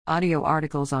Audio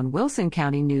articles on Wilson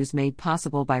County News made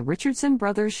possible by Richardson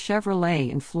Brothers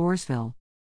Chevrolet in Floresville.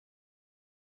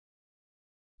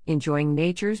 Enjoying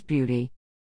nature's beauty.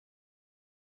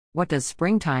 What does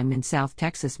springtime in South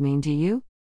Texas mean to you?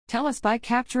 Tell us by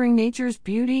capturing nature's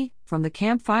beauty, from the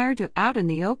campfire to out in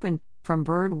the open, from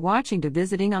bird watching to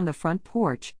visiting on the front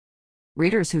porch.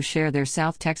 Readers who share their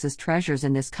South Texas treasures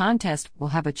in this contest will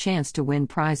have a chance to win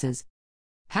prizes.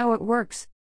 How it works.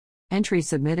 Entries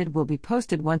submitted will be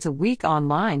posted once a week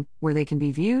online, where they can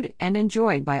be viewed and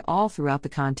enjoyed by all throughout the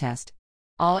contest.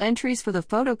 All entries for the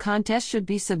photo contest should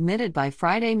be submitted by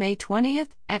Friday, May 20th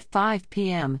at 5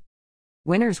 p.m.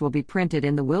 Winners will be printed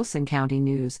in the Wilson County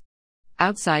News.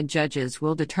 Outside judges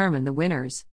will determine the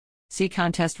winners. See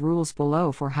contest rules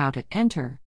below for how to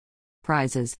enter.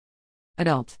 Prizes.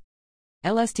 Adult.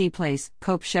 LST Place,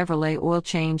 Cope Chevrolet Oil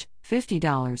Change,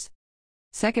 $50.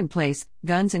 Second place,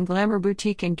 Guns and Glamour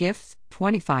Boutique and Gifts,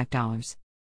 $25.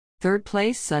 Third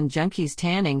place, Sun Junkies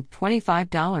Tanning,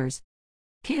 $25.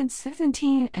 Kids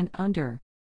 17 and under.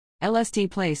 LST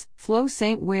Place, Flo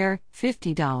St. Ware,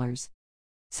 $50.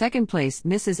 Second place,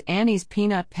 Mrs. Annie's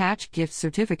Peanut Patch Gift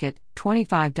Certificate,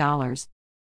 $25.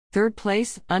 Third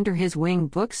place, Under His Wing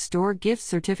Bookstore Gift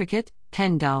Certificate,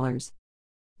 $10.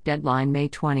 Deadline May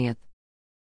 20th.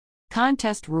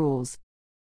 Contest rules.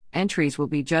 Entries will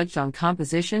be judged on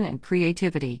composition and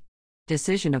creativity.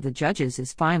 Decision of the judges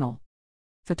is final.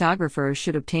 Photographers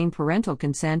should obtain parental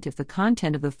consent if the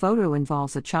content of the photo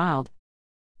involves a child.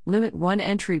 Limit 1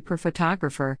 entry per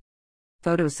photographer.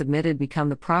 Photos submitted become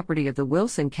the property of the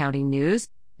Wilson County News,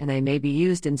 and they may be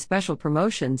used in special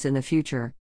promotions in the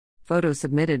future. Photos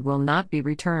submitted will not be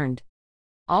returned.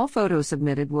 All photos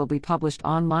submitted will be published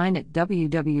online at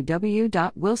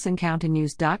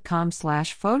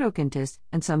www.wilsoncountynews.com/photocontest,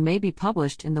 and some may be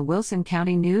published in the Wilson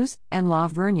County News and La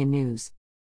Vernia News.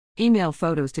 Email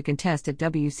photos to contest at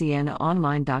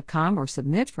wcnonline.com or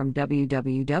submit from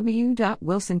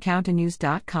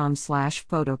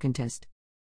www.wilsoncountynews.com/photocontest.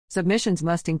 Submissions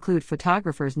must include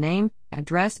photographer's name,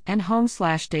 address, and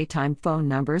home/daytime phone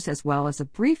numbers, as well as a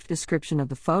brief description of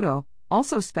the photo,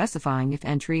 also specifying if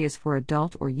entry is for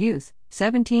adult or youth,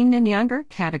 17 and younger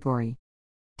category.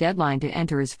 Deadline to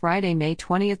enter is Friday, May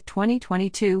 20th,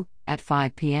 2022, at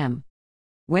 5 p.m.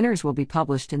 Winners will be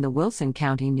published in the Wilson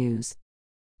County News.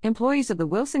 Employees of the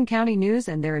Wilson County News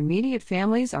and their immediate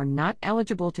families are not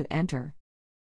eligible to enter.